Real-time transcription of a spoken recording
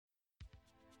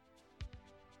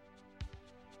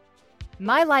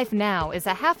My Life Now is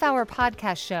a half-hour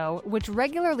podcast show which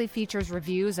regularly features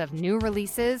reviews of new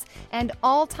releases and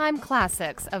all-time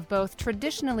classics of both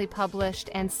traditionally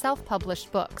published and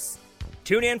self-published books.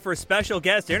 Tune in for special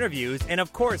guest interviews and,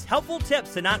 of course, helpful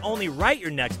tips to not only write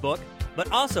your next book,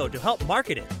 but also to help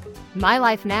market it. My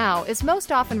Life Now is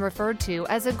most often referred to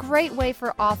as a great way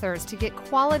for authors to get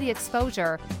quality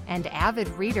exposure and avid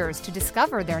readers to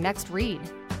discover their next read.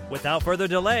 Without further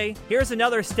delay, here's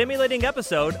another stimulating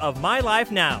episode of My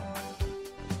Life Now.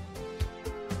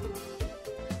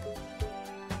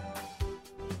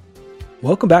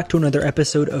 Welcome back to another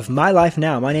episode of My Life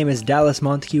Now. My name is Dallas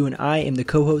Montague and I am the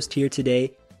co-host here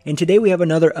today. And today we have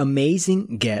another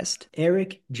amazing guest,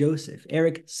 Eric Joseph.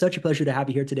 Eric, such a pleasure to have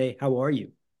you here today. How are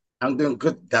you? I'm doing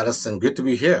good, Dallas, and good to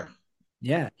be here.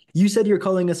 Yeah. You said you're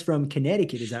calling us from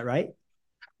Connecticut, is that right?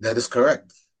 That is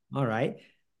correct. All right.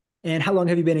 And how long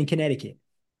have you been in Connecticut?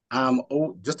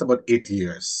 Just about 8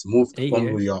 years. Moved from 8 years.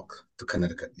 New York to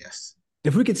Connecticut, yes.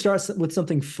 If we could start with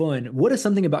something fun, what is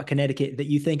something about Connecticut that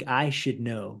you think I should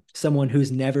know, someone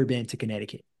who's never been to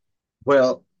Connecticut?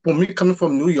 Well, for me, coming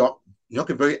from New York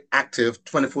is very active,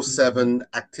 24/7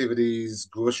 activities,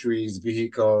 groceries,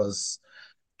 vehicles,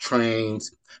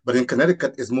 trains. But in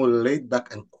Connecticut, it's more laid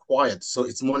back and quiet. So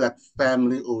it's more like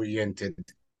family oriented.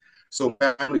 So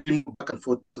we move back and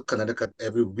forth to Connecticut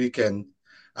every weekend.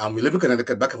 We live in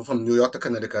Connecticut, back and forth from New York to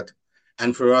Connecticut.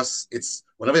 And for us, it's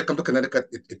whenever you come to Connecticut,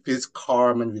 it feels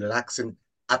calm and relaxing,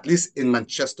 at least in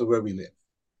Manchester where we live.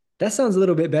 That sounds a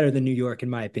little bit better than New York, in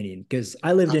my opinion, because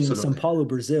I lived in Absolutely. São Paulo,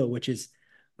 Brazil, which is,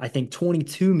 I think,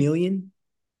 22 million.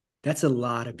 That's a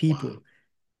lot of people. Wow.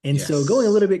 And so Yes. going a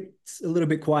little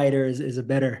bit quieter is a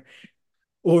better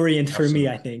orient for me,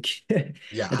 I think.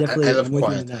 Yeah, I definitely I love am with you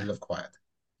on quiet. that. I love quiet.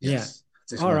 Yeah. Yes.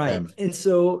 It's All my right. family. And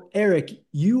so, Eric,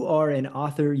 you are an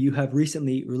author. You have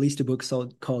recently released a book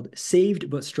called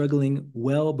Saved But Struggling,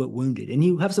 Well But Wounded. And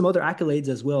you have some other accolades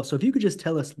as well. So if you could just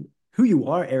tell us who you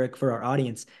are, Eric, for our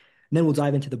audience, and then we'll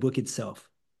dive into the book itself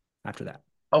after that.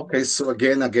 Okay, so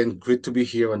again, great to be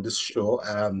here on this show.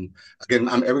 Again,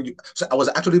 I'm Eric. So I was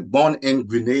actually born in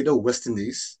Grenada, West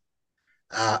Indies,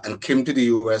 and came to the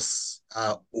US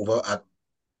over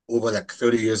like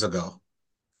 30 years ago.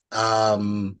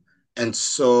 And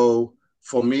so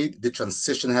for me, the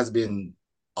transition has been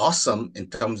awesome in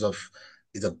terms of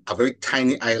it's a very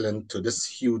tiny island to this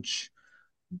huge,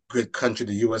 great country,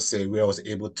 the USA, where I was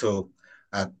able to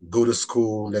go to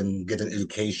school and get an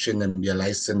education and be a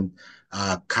licensed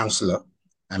counselor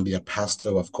and be a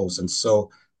pastor, of course. And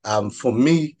so for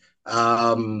me,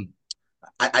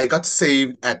 I got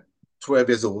saved at 12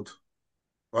 years old,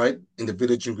 right, in the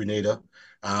village in Grenada,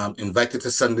 invited to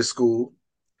Sunday school.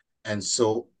 And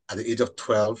so at the age of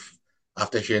 12,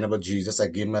 after hearing about Jesus, I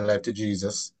gave my life to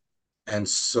Jesus. And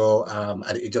so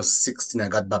at the age of 16, I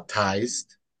got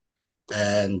baptized.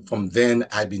 And from then,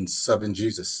 I've been serving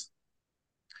Jesus.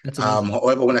 That's amazing.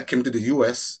 However, when I came to the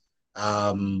US,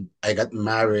 I got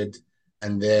married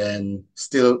and then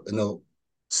still,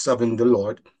 serving the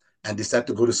Lord and decided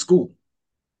to go to school.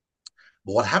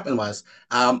 But what happened was,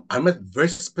 I met very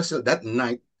special that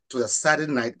night. It was a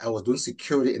Saturday night. I was doing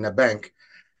security in a bank.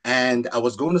 And I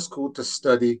was going to school to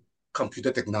study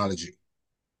computer technology.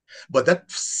 But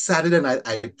that Saturday night,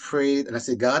 I prayed and I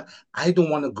said, God, I don't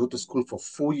want to go to school for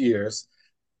 4 years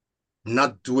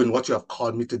not doing what you have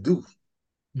called me to do.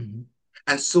 Mm-hmm.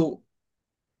 And so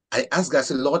I asked God, I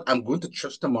said, Lord, I'm going to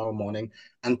church tomorrow morning,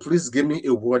 and please give me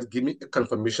a word, give me a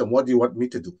confirmation. What do you want me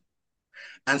to do?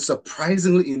 And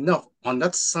surprisingly enough, on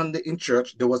that Sunday in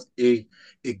church, there was a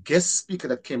guest speaker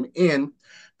that came in,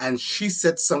 and she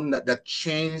said something that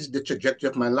changed the trajectory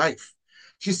of my life.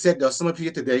 She said, there are some of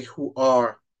you today who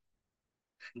are,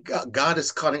 God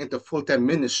is calling into full-time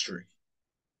ministry,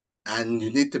 and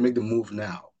you need to make the move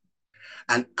now.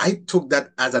 And I took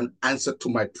that as an answer to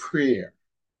my prayer.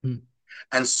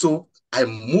 And so I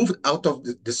moved out of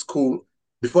the school.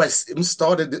 Before I even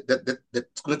started the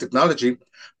school of technology,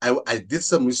 I did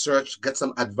some research, got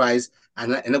some advice,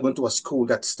 and I ended up going to a school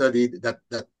that studied, that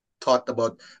taught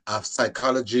about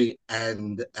psychology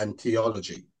and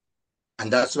theology.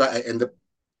 And that's why I ended up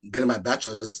getting my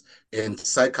bachelor's in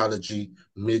psychology,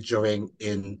 majoring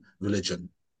in religion.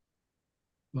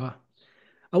 Wow.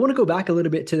 I want to go back a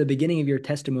little bit to the beginning of your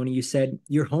testimony. You said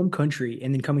your home country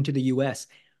and then coming to the US.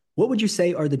 What would you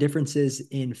say are the differences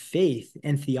in faith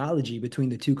and theology between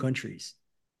the two countries?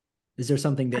 Is there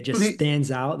something that just stands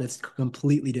out that's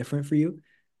completely different for you?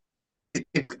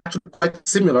 It's actually quite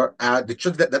similar. The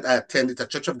church that I attend is a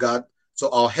Church of God. So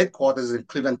our headquarters is in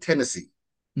Cleveland, Tennessee.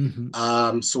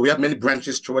 So we have many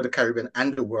branches throughout the Caribbean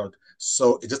and the world.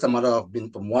 So it's just a matter of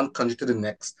being from one country to the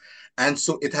next. And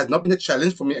so it has not been a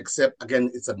challenge for me, except,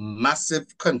 again, it's a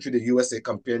massive country, the USA,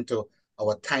 compared to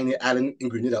our tiny island in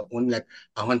Grenada, only like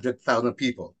 100,000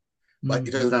 people. But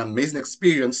it was an amazing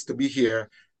experience to be here,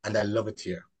 and I love it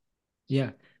here.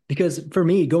 Yeah. Because for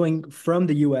me, going from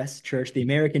the US church, the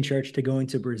American church, to going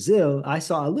to Brazil, I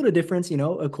saw a little difference.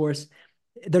 Of course,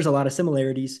 there's a lot of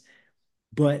similarities,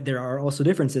 but there are also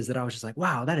differences that I was just like,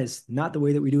 wow, that is not the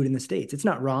way that we do it in the States. It's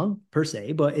not wrong per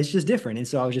se, but it's just different. And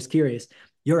so I was just curious,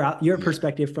 your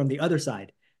perspective from the other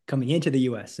side coming into the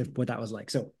US, of what that was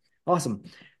like. So awesome.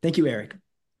 Thank you, Eric.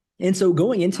 And so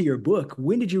going into your book,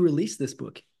 when did you release this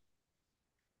book?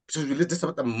 So we released this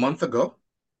about a month ago.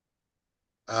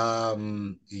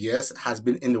 Yes, it has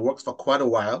been in the works for quite a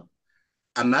while.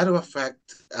 A matter of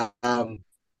fact,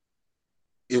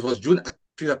 it was during a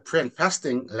period of prayer and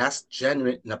fasting last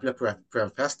January, in a period of prayer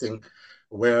and fasting,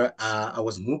 where I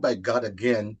was moved by God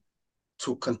again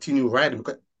to continue writing,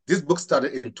 because this book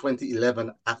started in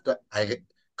 2011 after I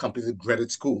completed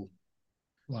graduate school.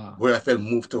 Wow. Where I felt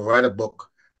moved to write a book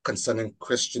concerning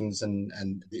Christians and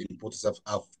the importance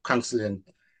of counseling.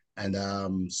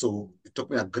 And so it took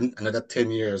me another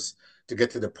 10 years to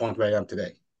get to the point where I am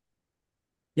today.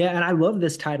 Yeah, and I love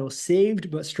this title, Saved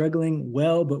but Struggling,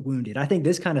 Well but Wounded. I think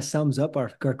this kind of sums up our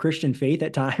Christian faith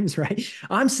at times, right?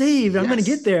 I'm saved, I'm going to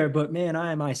get there, but man,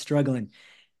 am I struggling.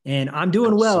 And I'm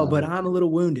doing well, but I'm a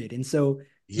little wounded. And so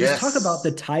just talk about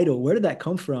the title. Where did that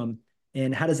come from?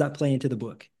 And how does that play into the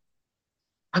book?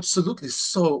 Absolutely.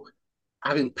 So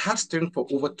I've been pastoring for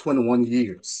over 21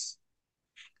 years.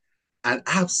 And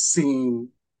I've seen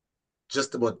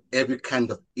just about every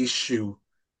kind of issue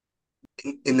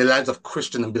in the lives of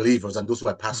Christian and believers and those who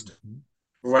are pastored,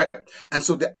 right? And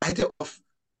so the idea of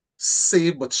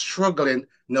saved but struggling,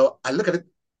 now I look at it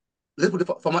a little bit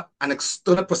from an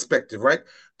external perspective, right?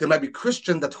 There might be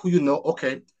Christians that who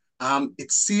okay,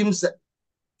 it seems that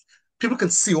people can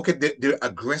see, okay, they're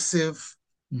aggressive,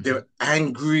 they're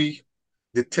angry,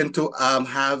 they tend to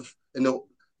have,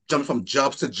 jump from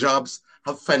jobs to jobs,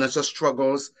 have financial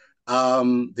struggles,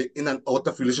 they're in and out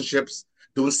of relationships,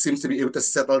 don't seem to be able to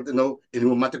settle, in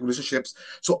romantic relationships.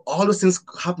 So all those things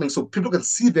happening, so people can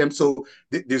see them, so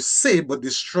they're saved, but they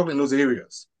struggle in those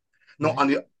areas. Now,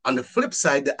 on the flip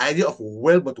side, the idea of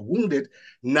well but wounded,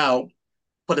 now,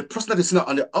 for the person that is not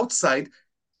on the outside,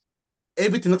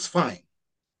 everything looks fine,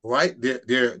 right?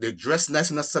 They're dressed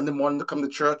nice on a Sunday morning to come to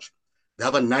church. They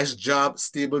have a nice job,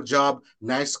 stable job,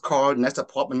 nice car, nice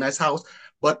apartment, nice house.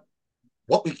 But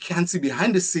what we can't see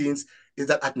behind the scenes is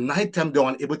that at nighttime, they're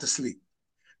unable to sleep.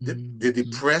 They're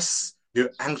depressed, they're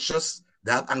anxious,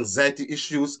 they have anxiety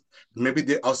issues. Maybe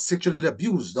they are sexually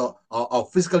abused or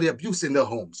physically abused in their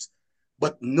homes.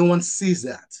 But no one sees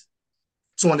that.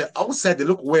 So on the outside, they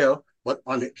look well, but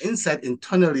on the inside,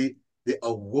 internally, they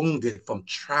are wounded from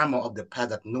trauma of the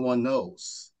past that no one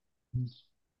knows.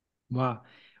 Wow.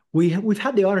 We've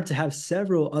had the honor to have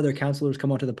several other counselors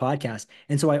come onto the podcast.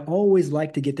 And so I always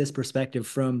like to get this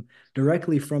perspective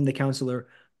directly from the counselor.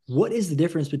 What is the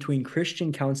difference between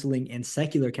Christian counseling and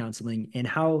secular counseling, and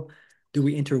how do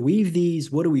we interweave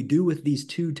these? What do we do with these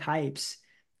two types?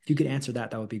 If you could answer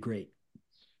that, that would be great.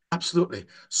 Absolutely.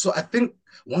 So I think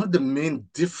one of the main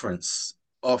difference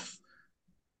of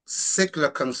secular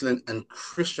counseling and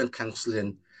Christian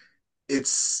counseling,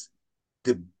 it's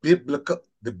the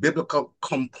biblical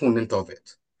component of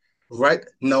it, right?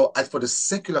 Now, as for the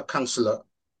secular counselor,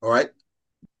 all right,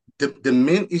 the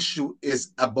main issue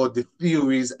is about the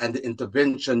theories and the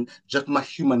intervention just from a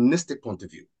humanistic point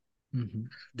of view.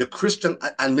 The Christian,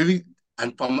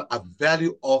 and from a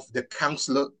value of the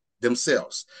counselor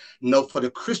themselves. Now, for the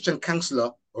Christian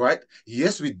counselor, right,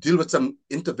 yes, we deal with some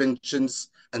interventions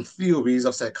and theories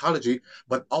of psychology,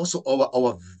 but also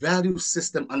our value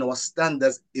system and our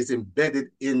standards is embedded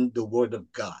in the Word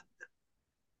of God.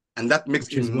 And that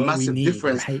makes a massive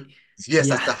difference. Right?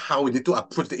 Yes, as to how we need to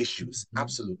approach the issues.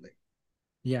 Absolutely.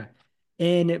 Yeah.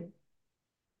 And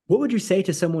what would you say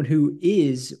to someone who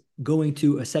is going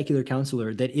to a secular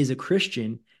counselor that is a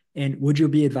Christian? And would your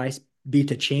advice be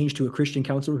to change to a Christian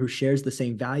counselor who shares the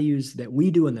same values that we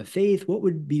do in the faith? What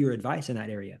would be your advice in that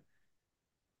area?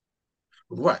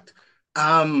 Right.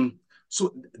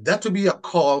 So that would be a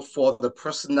call for the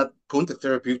person that going to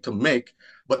therapy to make.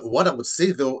 But what I would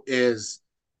say, though, is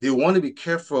they want to be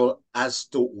careful as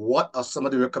to what are some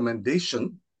of the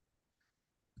recommendations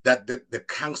that the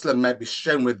counselor might be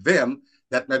sharing with them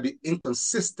that might be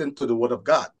inconsistent to the Word of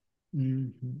God.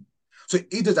 So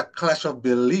if there's a clash of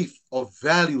belief or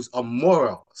values or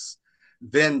morals,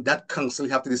 then that counselor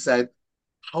have to decide,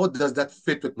 how does that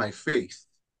fit with my faith?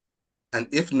 And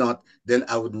if not, then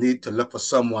I would need to look for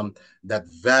someone that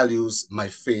values my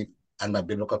faith and my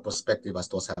biblical perspective as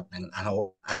to what's happening and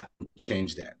how I can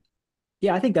change that.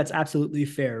 Yeah, I think that's absolutely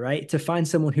fair, right? To find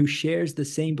someone who shares the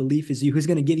same belief as you, who's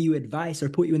going to give you advice or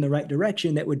put you in the right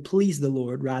direction that would please the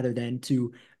Lord rather than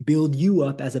to build you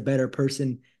up as a better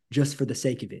person just for the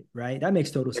sake of it, right? That makes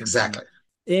total sense to me. Exactly.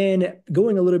 And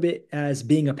going a little bit as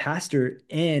being a pastor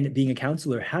and being a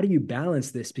counselor, how do you balance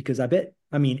this? Because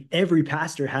I mean, every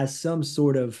pastor has some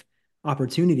sort of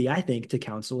opportunity, I think, to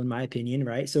counsel, in my opinion,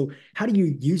 right? So how do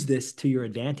you use this to your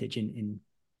advantage and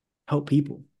help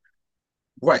people?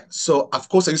 Right. So of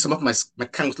course I use some of my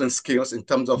counseling skills in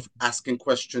terms of asking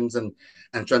questions and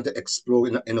trying to explore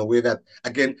in a way that,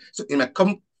 again, so it might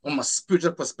come from a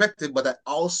spiritual perspective, but I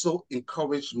also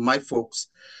encourage my folks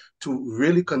to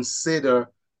really consider,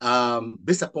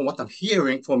 based upon what I'm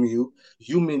hearing from you,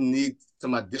 you may need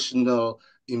some additional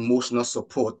emotional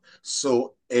support.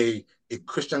 So a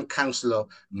Christian counselor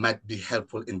might be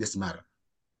helpful in this matter.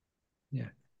 Yeah.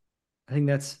 I think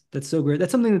that's so great.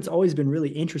 That's something that's always been really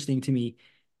interesting to me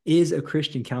is a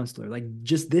Christian counselor. Like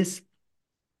just this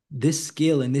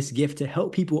skill and this gift to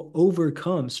help people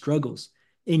overcome struggles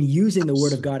and using the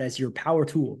word of God as your power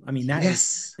tool. I mean,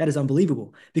 Yes. that is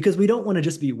unbelievable because we don't want to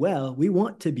just be well. We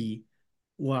want to be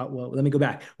let me go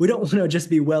back. We don't want to just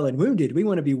be well and wounded. We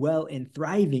want to be well and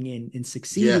thriving and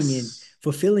succeeding in Yes.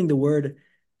 fulfilling the word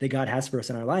that God has for us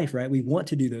in our life, right? We want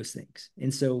to do those things.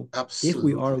 And so if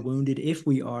we are Absolutely. wounded, if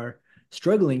we are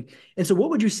struggling, and so what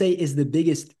would you say is the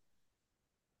biggest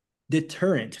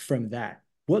deterrent from that?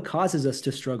 What causes us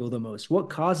to struggle the most? What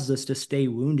causes us to stay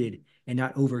wounded and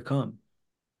not overcome?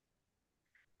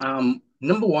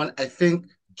 Number one, I think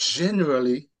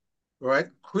generally, right,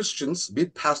 Christians, be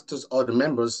it pastors or the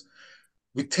members,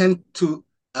 we tend to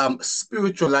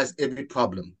spiritualize every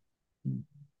problem.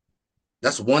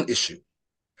 That's one issue.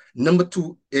 Number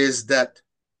two is that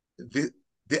the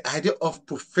the idea of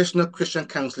professional Christian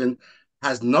counseling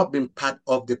has not been part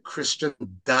of the Christian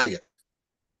diet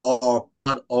or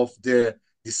part of the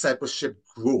discipleship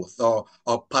growth or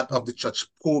part of the church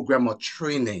program or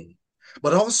training.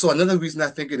 But also another reason I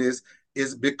think it is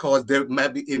because there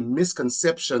might be a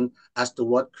misconception as to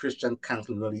what Christian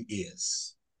counseling really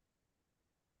is.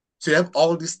 So you have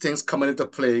all these things coming into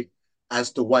play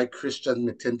as to why Christians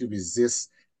may tend to resist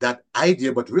that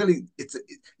idea, but really it's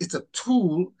a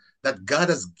tool that God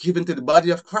has given to the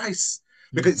body of Christ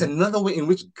because it's another way in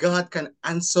which God can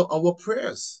answer our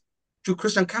prayers through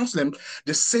Christian counseling,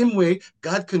 the same way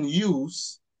God can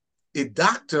use a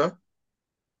doctor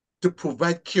to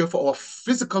provide care for our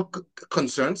physical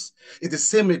concerns. It's the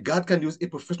same way God can use a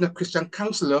professional Christian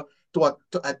counselor to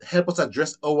help us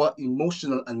address our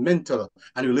emotional and mental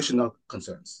and relational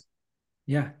concerns.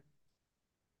 Yeah,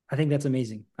 I think that's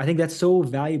amazing. I think that's so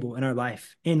valuable in our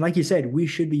life. And like you said, we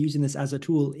should be using this as a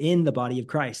tool in the body of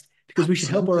Christ because we should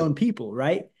help our Absolutely. own people,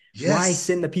 right? Why Yes,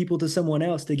 send the people to someone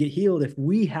else to get healed if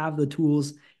we have the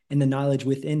tools and the knowledge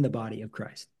within the body of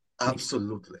Christ? Makes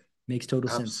absolutely. makes total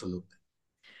sense. Absolutely.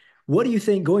 What do you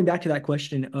think, going back to that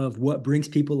question of what brings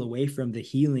people away from the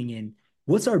healing and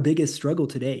what's our biggest struggle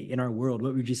today in our world?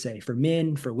 What would you say for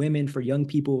men, for women, for young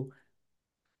people?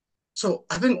 So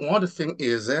I think one of the thing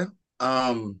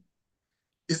um,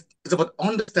 is about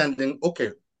understanding,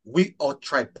 okay, we are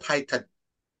tripartite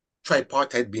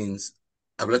beings.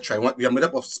 I will try one. We are made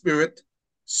up of spirit,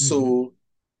 Mm-hmm. soul,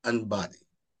 and body.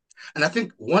 And I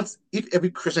think if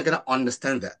every Christian can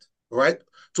understand that, right?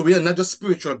 So we are not just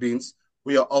spiritual beings,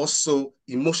 we are also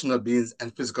emotional beings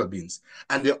and physical beings.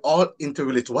 And they're all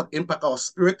interrelated. What impact our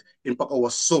spirit, impact our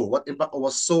soul. What impact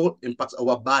our soul, impacts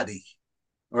our body.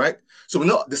 All right. So we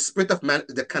know the spirit of man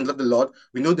is the candle of the Lord.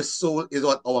 We know the soul is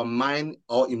what our mind,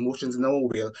 our emotions, and our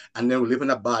will, and then we live in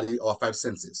a body, our five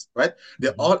senses, right? They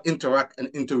Mm-hmm. all interact and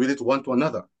interrelate one to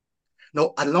another.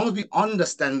 Now, as long as we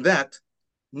understand that,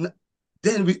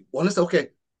 then we understand, okay,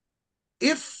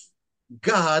 if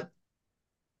God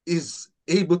is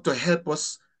able to help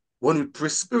us when we pray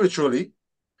spiritually,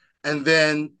 and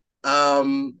then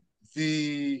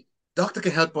the doctor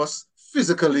can help us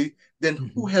physically, then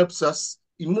who Mm-hmm. helps us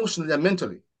emotionally and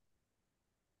mentally?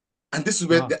 And this is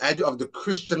where Wow. the idea of the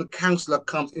Christian counselor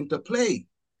comes into play.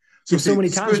 So And we so say many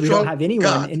times we don't spiritual have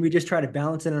anyone God. and we just try to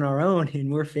balance it on our own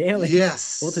and we're failing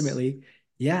Yes. ultimately.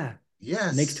 Yeah,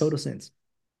 makes Yes. total sense.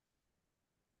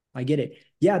 I get it.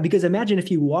 Yeah, because imagine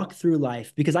if you walk through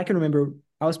life, because I can remember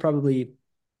I was probably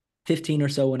 15 or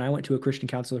so when I went to a Christian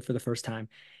counselor for the first time.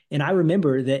 And I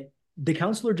remember that the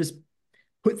counselor just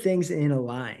put things in a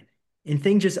line and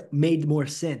things just made more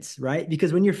sense, right?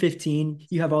 Because when you're 15,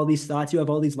 you have all these thoughts, you have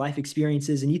all these life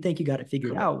experiences, and you think you got it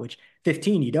figured Correct. out, which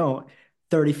 15, you don't.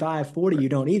 35, 40, you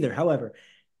don't either. However,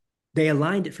 they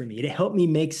aligned it for me. It helped me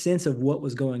make sense of what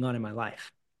was going on in my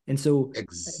life. And so that's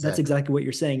Exactly. exactly what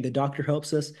you're saying. The doctor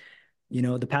helps us,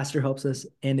 the pastor helps us,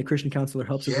 and the Christian counselor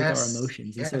helps us with our Yes,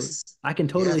 emotions. And so yes, I can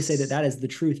totally say that yes. that is the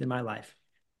truth in my life.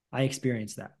 I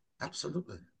experienced that.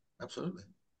 Absolutely. Absolutely.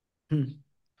 Hmm.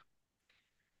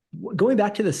 Going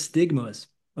back to the stigmas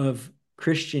of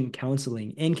Christian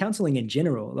counseling and counseling in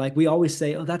general, like we always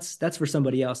say, oh, that's for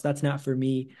somebody else. That's not for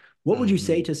me. What would you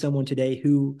say Hmm. to someone today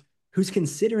who's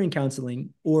considering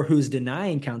counseling or who's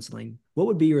denying counseling? What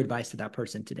would be your advice to that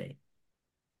person today?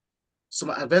 So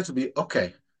my advice would be,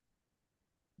 okay,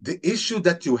 the issue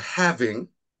that you're having,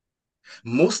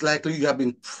 most likely you have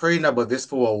been praying about this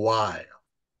for a while,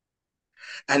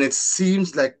 and it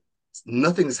seems like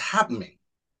nothing is happening,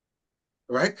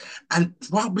 right? And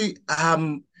probably,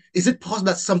 is it possible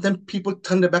that sometimes people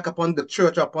turn their back upon the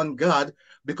church or upon God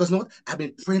because, no, I've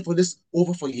been praying for this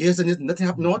over for years and nothing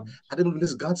happened. No, Mhm. I don't believe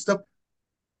this God stuff.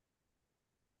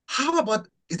 How about,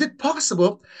 is it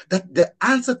possible that the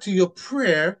answer to your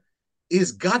prayer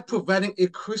is God providing a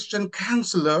Christian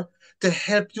counselor to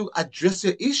help you address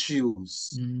your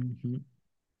issues? Mhm.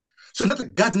 So not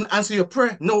that God didn't answer your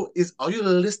prayer. No, is are you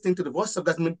listening to the voice of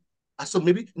God? So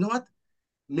maybe, you know what?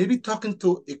 Maybe talking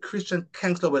to a Christian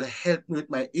counselor will help me with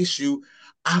my issue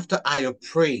after I have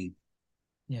prayed.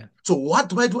 Yeah. So what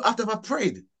do I do after I've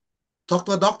prayed? Talk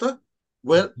to a doctor?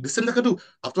 Well, the same thing I can do.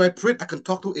 After I prayed, I can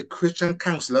talk to a Christian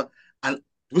counselor, and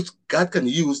which God can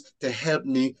use to help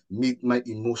me meet my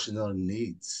emotional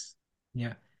needs.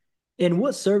 Yeah. And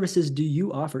what services do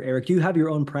you offer, Eric? Do you have your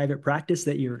own private practice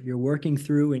that you're working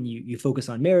through and you focus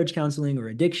on marriage counseling or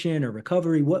addiction or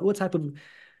recovery? What type of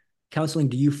counseling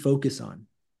do you focus on?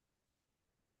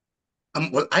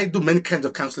 Well, I do many kinds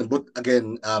of counseling, but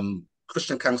again,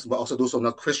 Christian counseling, but also those who are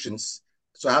not Christians.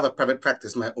 So I have a private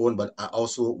practice, my own, but I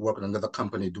also work in another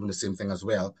company doing the same thing as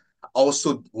well. I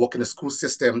also work in a school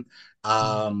system,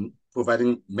 Mhm.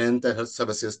 providing mental health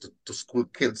services to school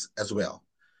kids as well.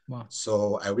 Wow.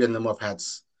 So I wear a number of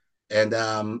hats. And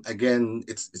again,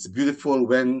 it's beautiful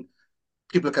when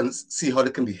people can see how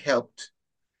they can be helped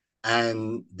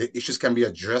and the issues can be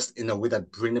addressed in a way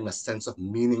that bring them a sense of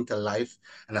meaning to life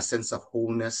and a sense of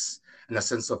wholeness and a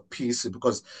sense of peace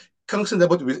because counseling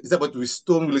is about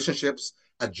restoring relationships,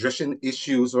 addressing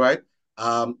issues, right?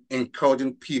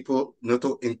 Encouraging people,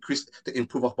 to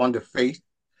improve upon their faith.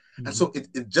 And Mhm. so it's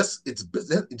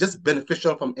just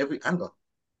beneficial from every angle.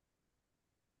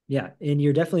 Yeah, and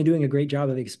you're definitely doing a great job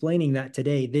of explaining that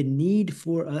today, the need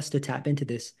for us to tap into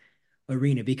this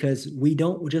arena because we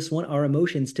don't just want our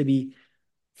emotions to be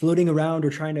floating around or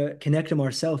trying to connect them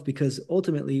ourselves because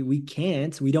ultimately we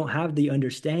can't. We don't have the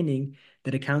understanding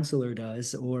that a counselor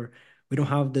does, or we don't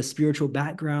have the spiritual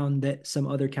background that some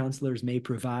other counselors may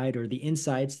provide, or the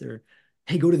insights or,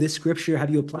 hey, go to this scripture. Have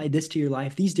you applied this to your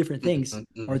life? These different things are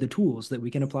Mm-hmm. the tools that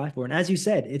we can apply for. And as you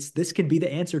said, this could be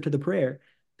the answer to the prayer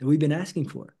that we've been asking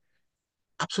for.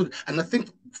 Absolutely. And I think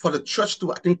for the church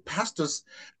too, I think pastors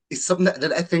is something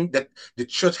that I think that the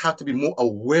church have to be more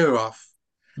aware of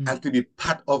Mm. and to be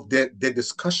part of their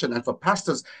discussion. And for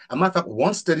pastors, a matter of fact,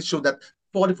 one study showed that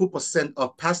 44%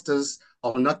 of pastors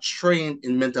are not trained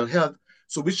in mental health.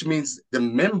 So which means the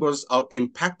members are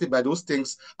impacted by those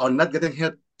things are not getting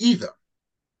help either.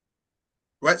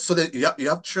 Right. So that you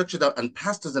have churches and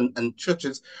pastors and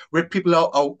churches where people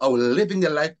are living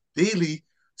their life daily,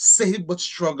 saved but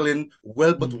struggling,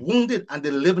 well but Mm. wounded, and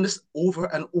they're living this over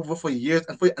and over for years.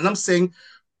 And I'm saying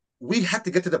we had to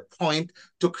get to the point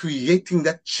to creating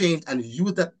that change and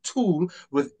use that tool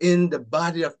within the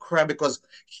body of Christ because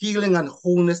healing and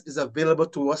wholeness is available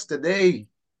to us today.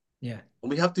 Yeah, And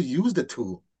we have to use the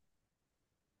tool.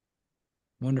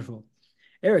 wonderful.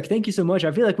 Eric, thank you so much.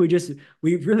 I feel like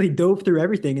we really dove through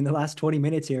everything in the last 20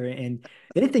 minutes here. And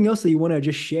anything else that you want to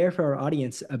just share for our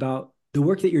audience about the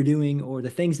work that you're doing or the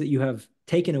things that you have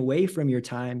taken away from your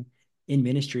time in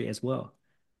ministry as well?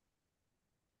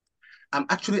 I'm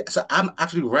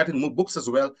actually writing more books as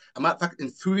well. As a matter of fact, in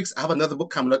 3 weeks, I have another book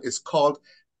coming out. It's called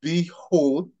Be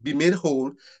Made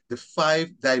Whole, The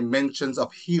Five Dimensions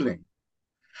of Healing.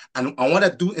 And what I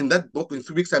do in that book in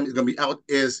 3 weeks' time is going to be out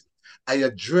is I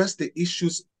address the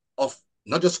issues of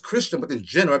not just Christian, but in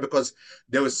general, because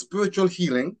there is spiritual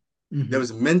healing, there Mhm.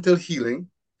 is mental healing,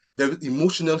 there is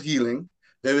emotional healing,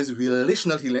 there is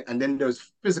relational healing, and then there is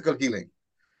physical healing.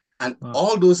 And Wow.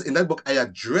 all those in that book, I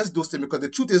address those things because the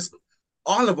truth is,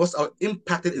 all of us are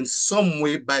impacted in some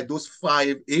way by those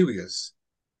 5 areas.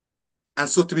 And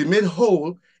so to be made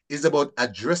whole is about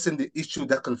addressing the issue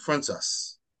that confronts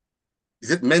us. Is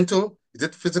it mental? Is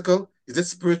it physical? Is it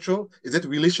spiritual? Is it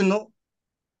relational?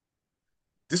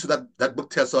 this is that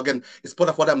book tells. So again, it's part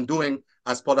of what I'm doing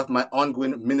as part of my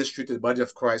ongoing ministry to the body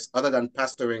of Christ. Other than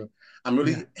pastoring, I'm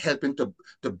really helping to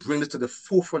bring this to the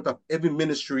forefront of every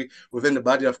ministry within the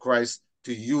body of Christ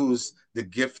to use the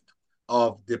gift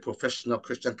of the professional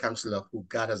Christian counselor who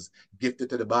God has gifted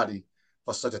to the body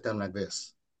for such a time like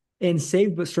this. And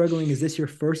Saved But Struggling, is this your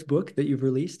first book that you've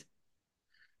released?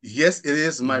 Yes, it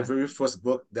is my very first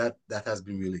book that has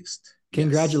been released.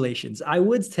 Congratulations. Yes. I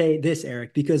would say this,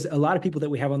 Eric, because a lot of people that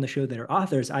we have on the show that are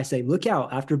authors, I say, look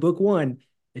out, after book one,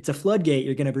 it's a floodgate.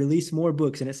 You're going to release more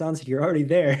books. And it sounds like you're already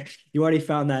there. You already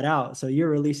found that out. So you're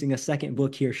releasing a second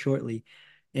book here shortly.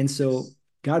 And so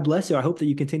God bless you. I hope that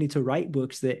you continue to write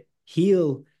books that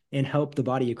heal and help the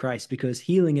body of Christ, because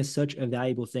healing is such a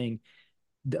valuable thing.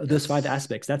 Those 5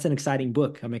 aspects. That's an exciting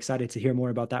book. I'm excited to hear more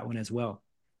about that one as well.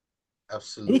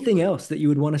 Absolutely. Anything else that you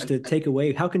would want us to take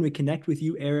away? How can we connect with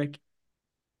you, Eric?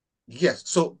 Yes.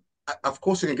 So, of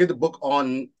course, you can get the book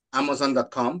on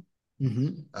Amazon.com.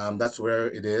 That's where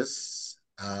it is.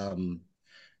 And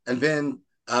then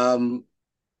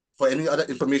for any other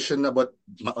information about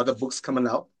my other books coming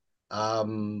out,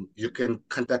 you can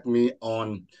contact me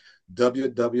on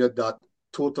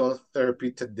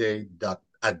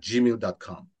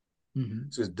www.totaltherapytoday@gmail.com.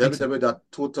 So it's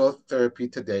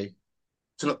www.totaltherapytoday.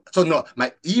 So no,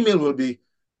 my email will be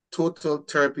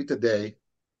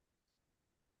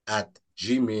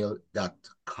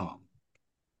totaltherapytoday@gmail.com.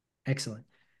 Excellent.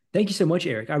 Thank you so much,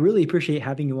 Eric. I really appreciate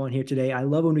having you on here today. I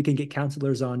love when we can get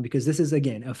counselors on, because this is,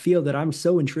 again, a field that I'm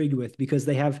so intrigued with, because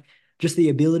they have just the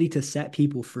ability to set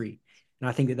people free. And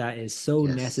I think that that is so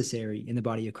necessary in the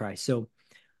body of Christ. So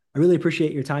I really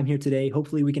appreciate your time here today.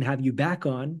 Hopefully we can have you back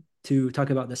on to talk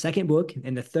about the second book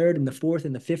and the third and the fourth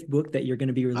and the fifth book that you're going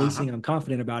to be releasing. I'm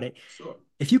confident about it. Sure.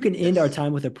 If you can end our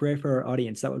time with a prayer for our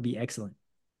audience, that would be excellent.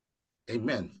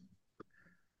 Amen.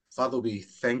 Father, we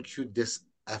thank you this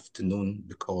afternoon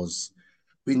because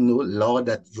we know, Lord,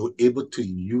 that you're able to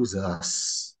use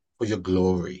us for your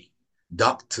glory.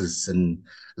 Doctors, and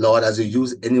Lord, as you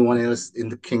use anyone else in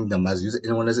the kingdom, as you use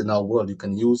anyone else in our world, you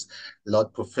can use,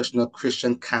 Lord, professional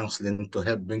Christian counseling to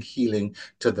help bring healing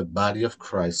to the body of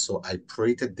Christ. So I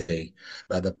pray today,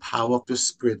 by the power of the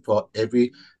Spirit, for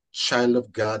every child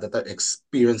of God that are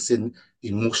experiencing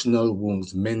emotional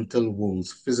wounds, mental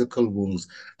wounds, physical wounds,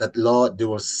 that, Lord, they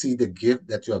will see the gift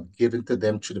that you have given to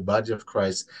them through the body of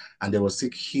Christ, and they will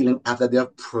seek healing after they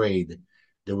have prayed.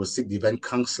 They will seek divine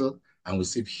counsel and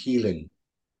receive healing.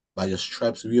 By your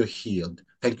stripes we are healed.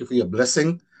 Thank you for your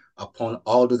blessing upon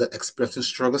all those that experiencing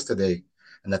struggles today,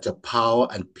 and that your power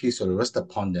and peace will rest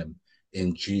upon them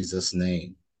in Jesus'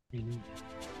 name. Amen.